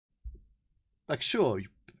Like, sure,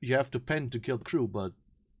 you have to pen to kill the crew, but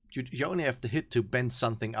you only have to hit to bend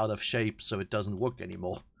something out of shape so it doesn't work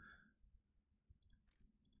anymore.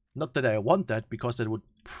 Not that I want that, because that would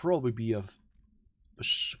probably be a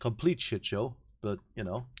complete shit show, but, you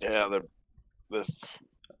know. Yeah,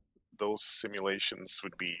 those simulations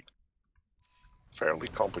would be fairly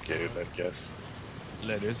complicated, I guess.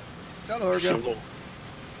 Ladies. Hello, Urga. So,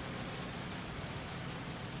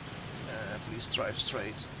 Please drive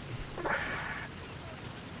straight.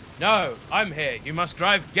 No, I'm here. You must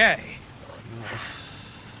drive gay.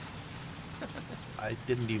 I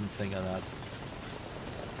didn't even think of that.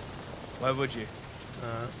 Why would you?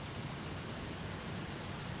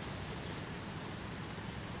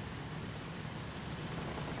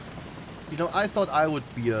 You know, I thought I would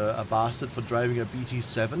be a bastard for driving a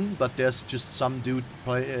BT7, but there's just some dude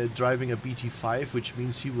driving a BT5, which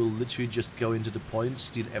means he will literally just go into the point,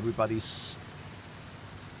 steal everybody's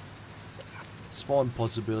spawn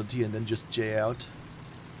possibility, and then just J out.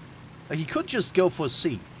 Like, he could just go for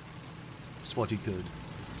C. That's what he could.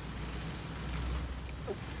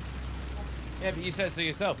 Yeah, but you said so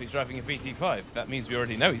yourself, he's driving a BT5. That means we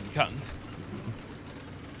already know he's a cunt.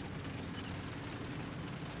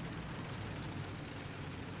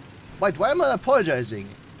 Wait, why am I apologizing?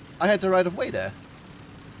 I had the right of way there.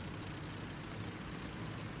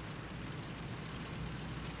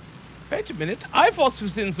 Wait a minute, I was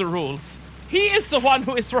within the rules. He is the one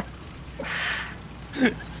who is right.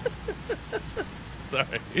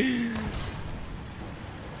 Sorry.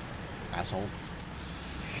 Asshole.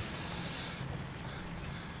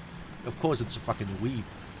 Of course it's a fucking weeb.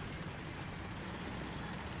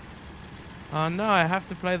 Oh no, I have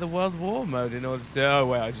to play the World War mode in order to... Oh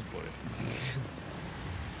wait, I just bought it.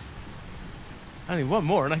 Only one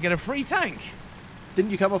more and I get a free tank.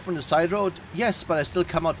 Didn't you come up from the side road? Yes, but I still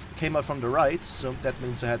came out from the right, so that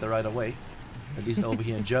means I had the right of way. At least over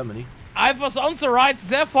here in Germany. I was on the right,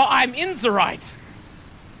 therefore I'm in the right.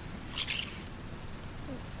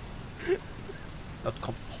 Not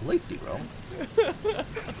completely wrong.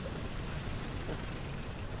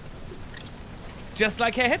 Just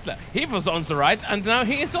like Herr Hitler. He was on the right and now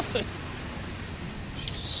he is also...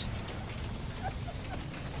 Jeez.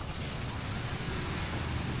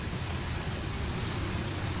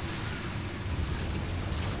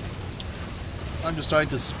 I'm just trying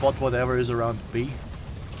to spot whatever is around B.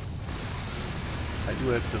 I do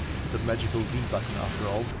have the magical D button after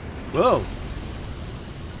all. Whoa!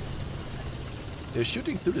 They're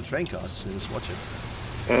shooting through the train cars. I was watching.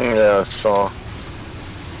 yeah, I saw.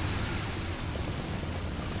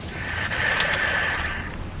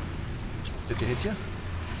 Did they hit you?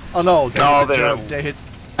 Oh no, they hit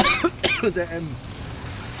the M.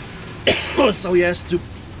 So he has to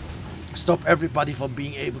stop everybody from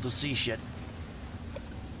being able to see shit.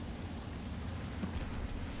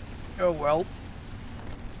 Oh well.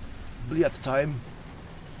 Bleed at the time.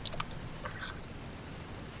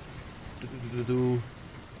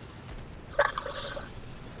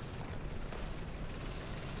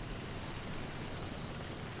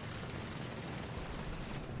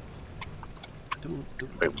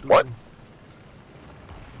 Wait, what?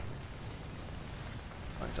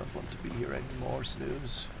 I don't want to be here anymore,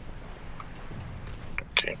 snooze.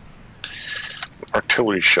 Okay.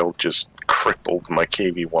 Artillery shell just crippled my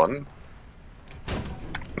KV-1.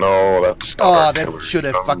 No, that's not artillery. That should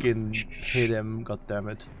have fucking hit him,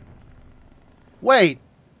 goddammit. Wait!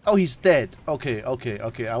 Oh, he's dead. Okay.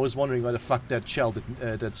 I was wondering why the fuck that shell didn't,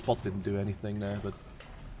 that spot didn't do anything there, but...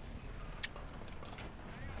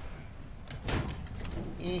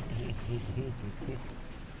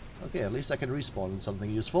 Okay, at least I can respawn in something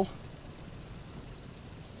useful.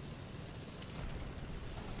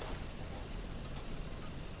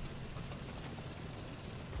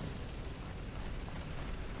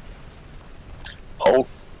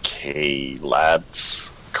 Okay, lads.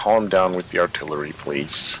 Calm down with the artillery,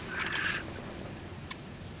 please.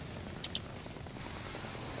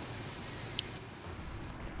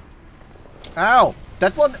 Ow!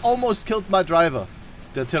 That one almost killed my driver.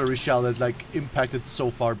 The artillery shell that like impacted so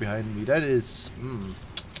far behind me. That is...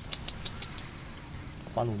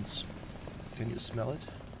 Balloons. Can you smell it?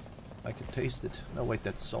 I can taste it. No wait,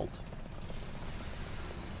 that's salt.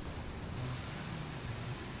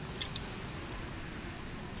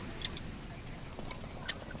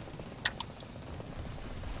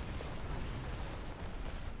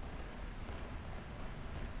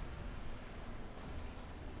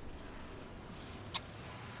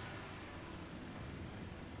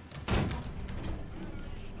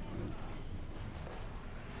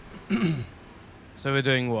 So we're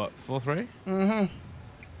doing what? 4-3?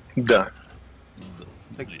 Mm-hmm. Done.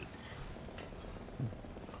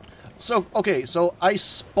 So, okay, so I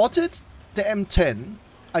spotted the M10.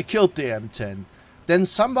 I killed the M10. Then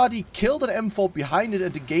somebody killed an M4 behind it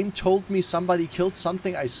and the game told me somebody killed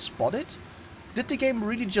something I spotted? Did the game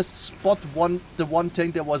really just spot the one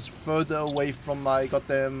tank that was further away from my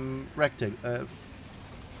goddamn rectangle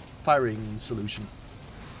firing solution?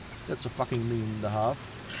 That's a fucking minute and a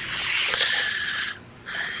half.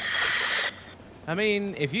 I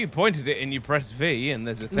mean, if you pointed it and you press V and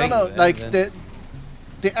there's a thing No, there, like then...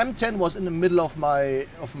 the M10 was in the middle of my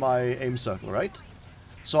aim circle, right?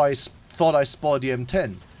 So I thought I spotted the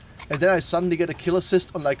M10, and then I suddenly get a kill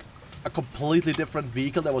assist on like a completely different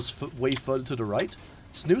vehicle that was way further to the right.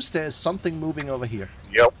 Snooze, there is something moving over here.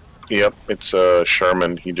 Yep, it's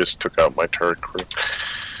Sherman. He just took out my turret crew.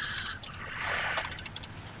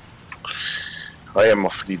 I am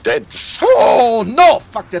awfully dead. Oh no!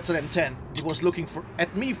 Fuck, that's an M10. He was looking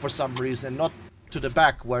at me for some reason, and not to the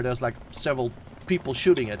back where there's like several people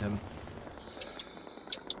shooting at him.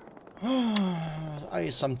 I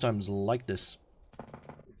sometimes like this.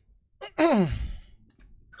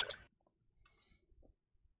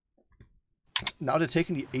 Now they're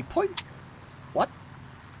taking the 8 point? What?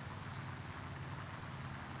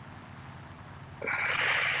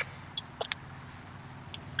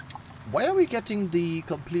 Why are we getting the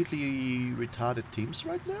completely retarded teams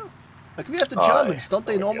right now? Like, we have the Germans. Don't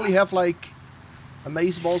they normally have, like,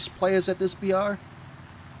 amazeballs players at this BR?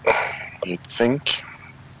 You'd think.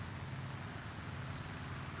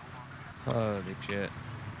 Holy shit.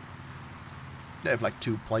 They have, like,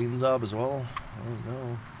 2 planes up as well. I don't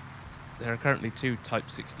know. There are currently 2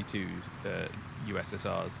 Type 62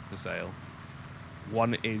 USSRs for sale.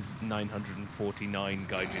 One is 949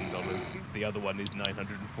 Gaijin dollars. The other one is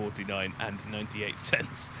 949 and 98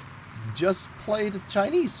 cents. Just play the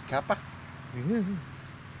Chinese, Kappa.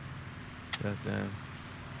 God damn.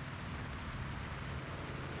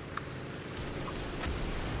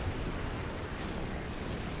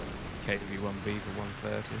 KW1B for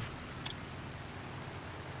 130.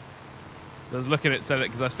 I was looking at selling it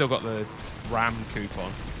because I've still got the RAM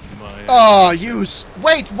coupon. In my, oh, use.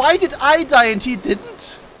 Wait, why did I die and he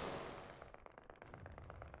didn't?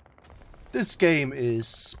 This game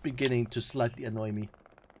is beginning to slightly annoy me.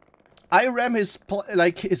 I ram his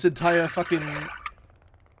entire fucking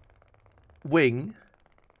wing,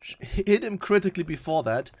 hit him critically before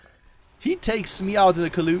that. He takes me out in a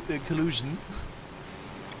collusion,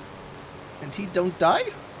 and he don't die.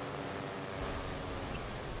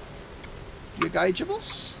 You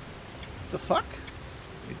gaugeables? The fuck?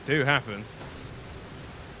 It do happen.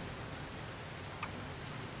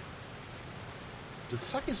 The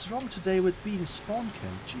fuck is wrong today with being spawn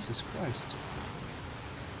camped? Jesus Christ.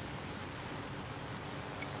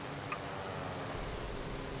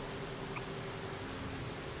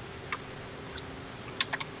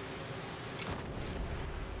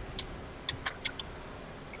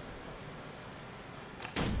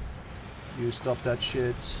 You stop that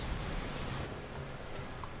shit.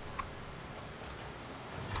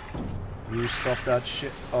 You stop that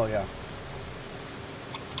shit. Oh, yeah.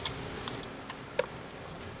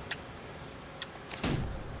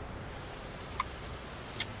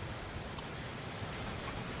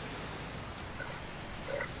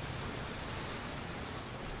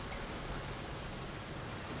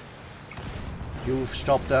 You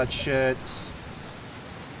stop that shit.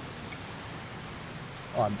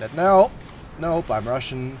 Oh, I'm dead now. Nope, I'm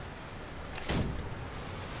Russian.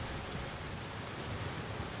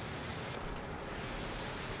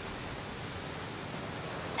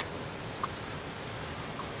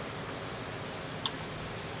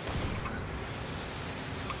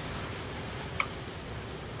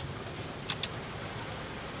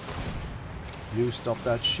 You stop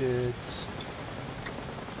that shit.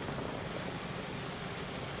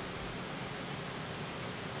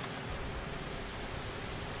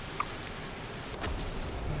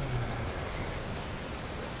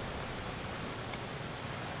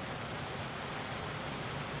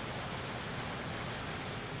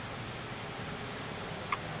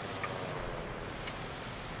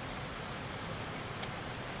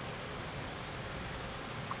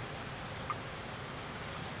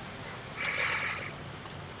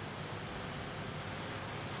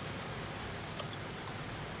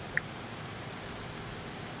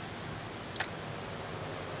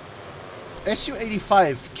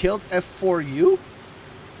 Su-85 killed F4U?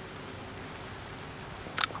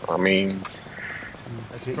 I mean...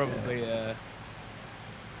 That's probably,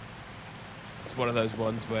 it's one of those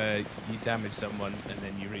ones where you damage someone and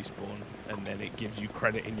then you respawn, and then it gives you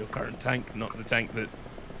credit in your current tank, not the tank that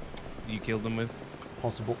you killed them with.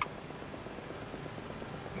 Possible.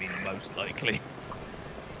 I mean, most likely.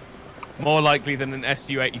 More likely than an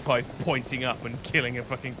Su-85 pointing up and killing a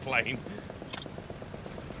fucking plane.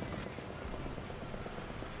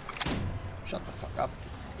 Shut the fuck up.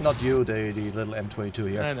 Not you, the little M22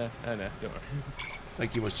 here. I know, don't worry.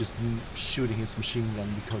 Like he was just shooting his machine gun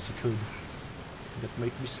because he could. That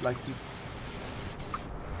made me slightly...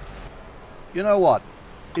 You know what?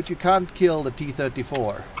 If you can't kill the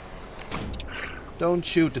T-34, don't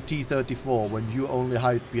shoot the T-34 when you only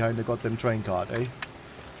hide behind a goddamn train cart, eh?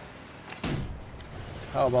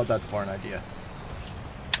 How about that for an idea?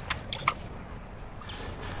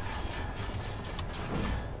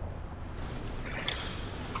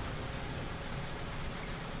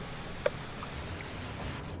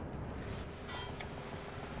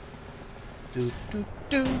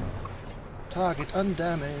 Do. Target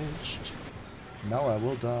undamaged. Now I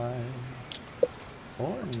will die.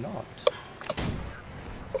 Or not.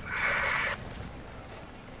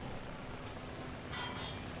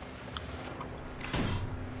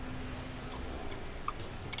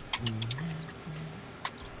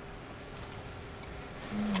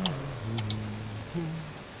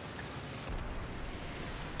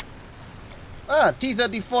 Ah,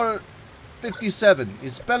 T-34-57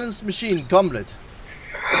 is balanced machine, comrade.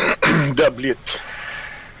 Doublet.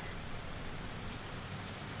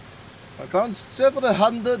 I bounced several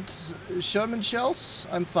hundred Sherman shells.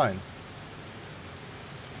 I'm fine.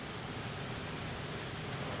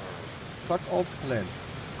 Fuck off, plane.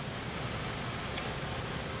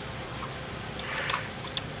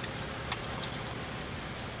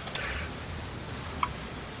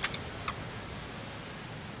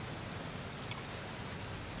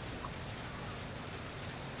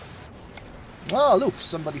 Ah, look,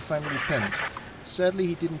 somebody finally penned. Sadly,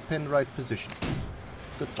 he didn't pen right position.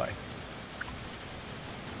 Goodbye.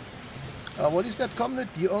 What is that, comrade?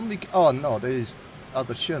 You only... Oh, no, there is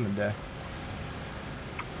other Sherman there.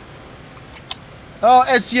 Oh,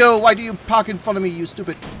 SEO, why do you park in front of me, you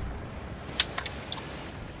stupid...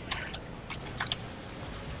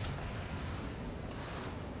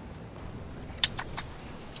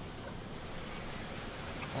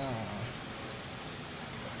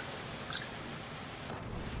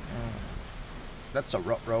 That's a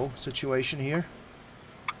rut-row situation here.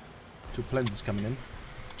 Two planes coming in.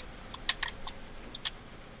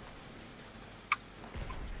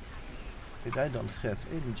 But I don't have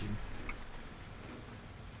engine.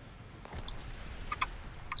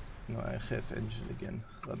 No, I have engine again.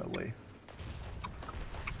 Run away.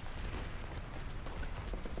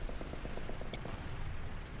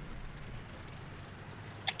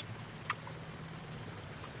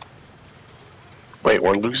 Wait,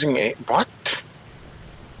 we're losing a... What?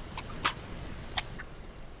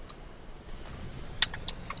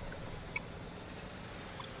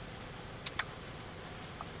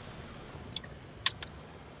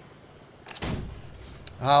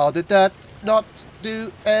 How did that not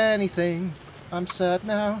do anything? I'm sad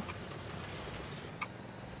now.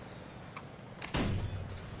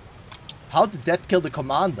 How did that kill the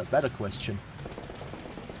commander? Better question.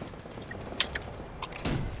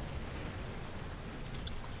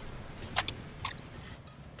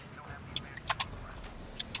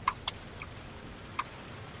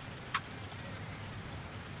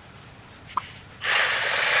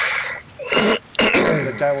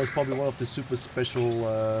 That guy was probably one of the super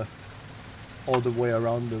special all the way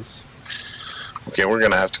around us. Okay, we're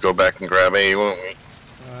gonna have to go back and grab A, won't we?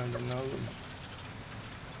 I don't know.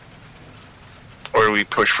 Or do we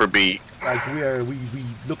push for B? Like we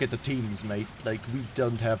look at the teams, mate. Like we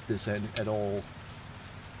don't have this at all.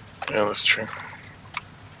 Yeah, that's true.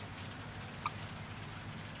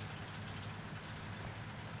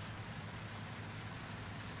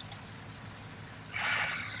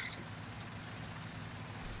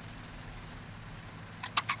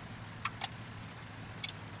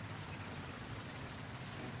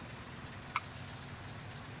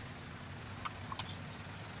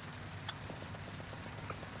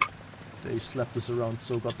 They slapped us around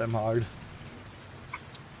so goddamn hard.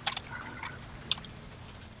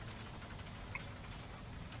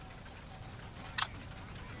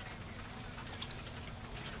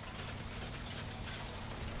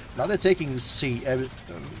 Now they're taking C.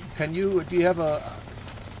 Can you... do you have a...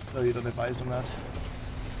 No, you don't have eyes on that.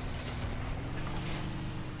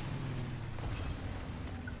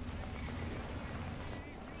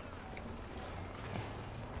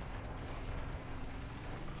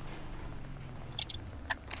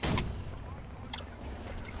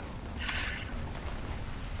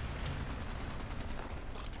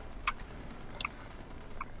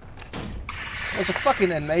 It was a fucking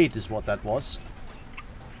N8 is what that was.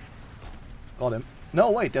 Got him. No,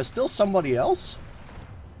 wait, there's still somebody else?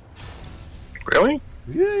 Really?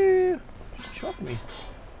 Yeah, shot me.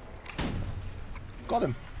 Got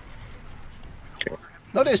him. Okay.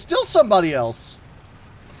 No, there's still somebody else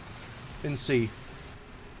in C.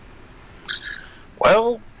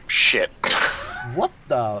 Well, shit. What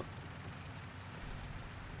the?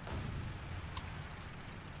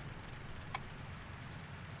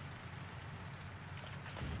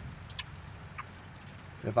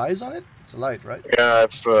 You have eyes on it? It's a light, right? Yeah,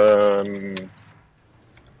 it's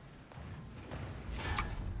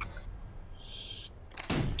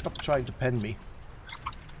Stop trying to pen me.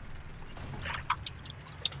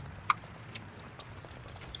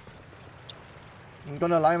 I'm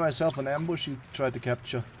gonna lie myself an ambush you try to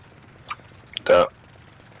capture. duh.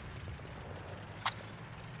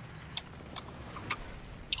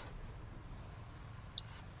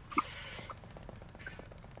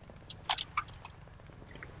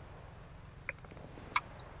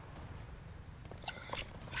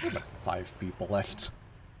 We have like 5 people left.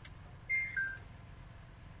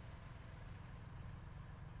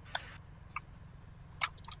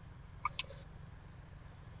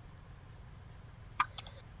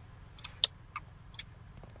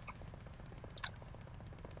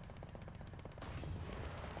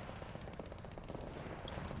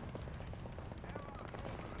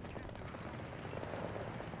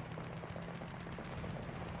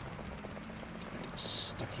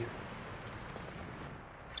 Stuck here.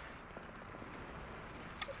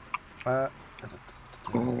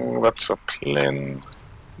 That's a plan.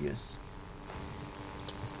 Yes.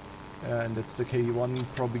 And it's the K1,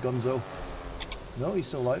 probably Gonzo. No, he's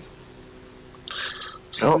still alive.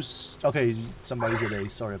 No. Okay, somebody's at A.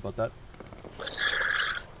 Sorry about that.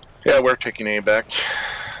 Yeah, we're taking A back.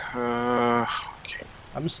 Okay.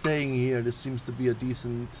 I'm staying here. This seems to be a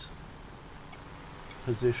decent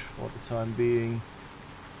position for the time being.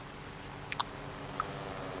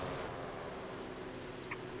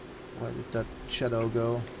 Where did that shadow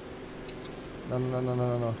go? No, no, no, no,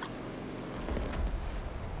 no, no.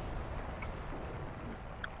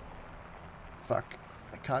 Fuck.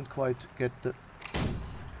 I can't quite get the...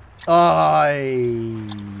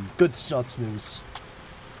 Good shot, Snooze.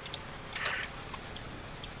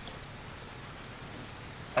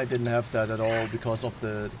 I didn't have that at all because of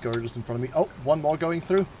the girders in front of me. Oh, one more going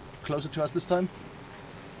through. Closer to us this time.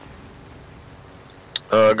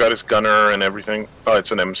 Got his gunner and everything. Oh,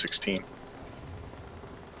 it's an M16.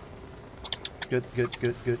 Good, good,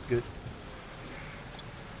 good, good, good.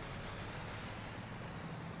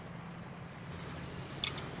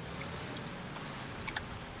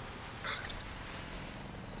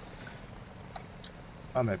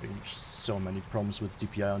 I'm having so many problems with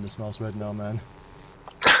DPI on this mouse right now, man.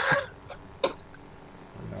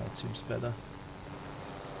 Now it seems better.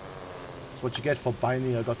 That's what you get for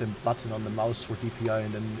binding a goddamn button on the mouse for DPI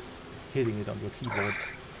and then hitting it on your keyboard.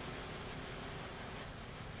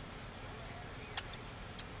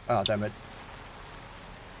 Ah, damn it.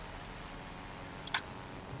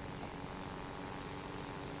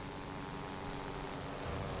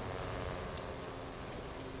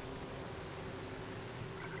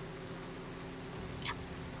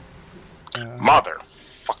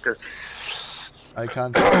 Motherfucker. I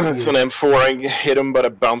can't It's an M4. I hit him, but I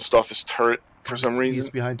bounced off his turret for some He's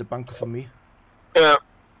reason. behind the bunker for me. Yeah.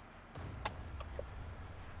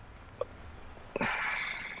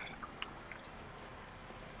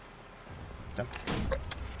 Damn.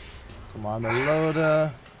 Commander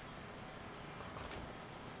loader.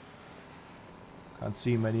 Can't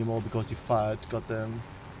see him anymore because he fired goddamn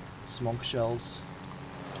smog shells.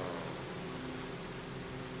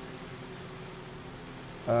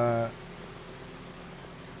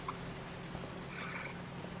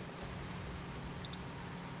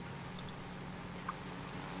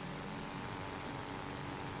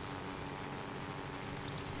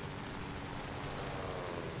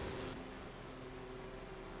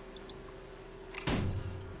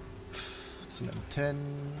 It's an M10.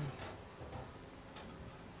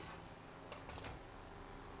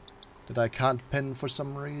 That I can't pen for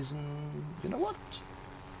some reason. You know what?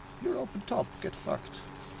 You're open top. Get fucked.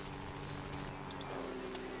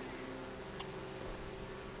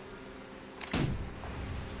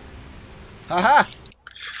 Haha!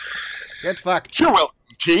 Get fucked. You're welcome,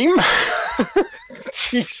 team.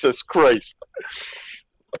 Jesus Christ.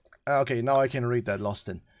 Okay, now I can read that,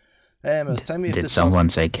 Lostin. Tell me if Did this someone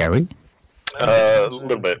say carry? A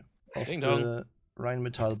little bit. of Ding the dong.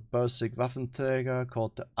 Rheinmetall Basic Waffenträger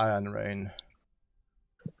called the Iron Rain.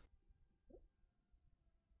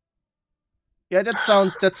 Yeah, that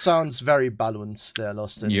sounds very balanced there,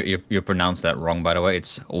 Lostin. You pronounce that wrong, by the way.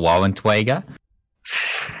 It's Wauentwäger.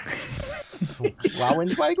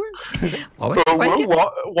 Wowentwiger?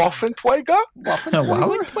 Waffentwiger? Waffentwiger?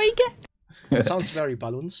 Wowentwiger? It sounds very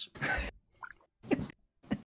balloons.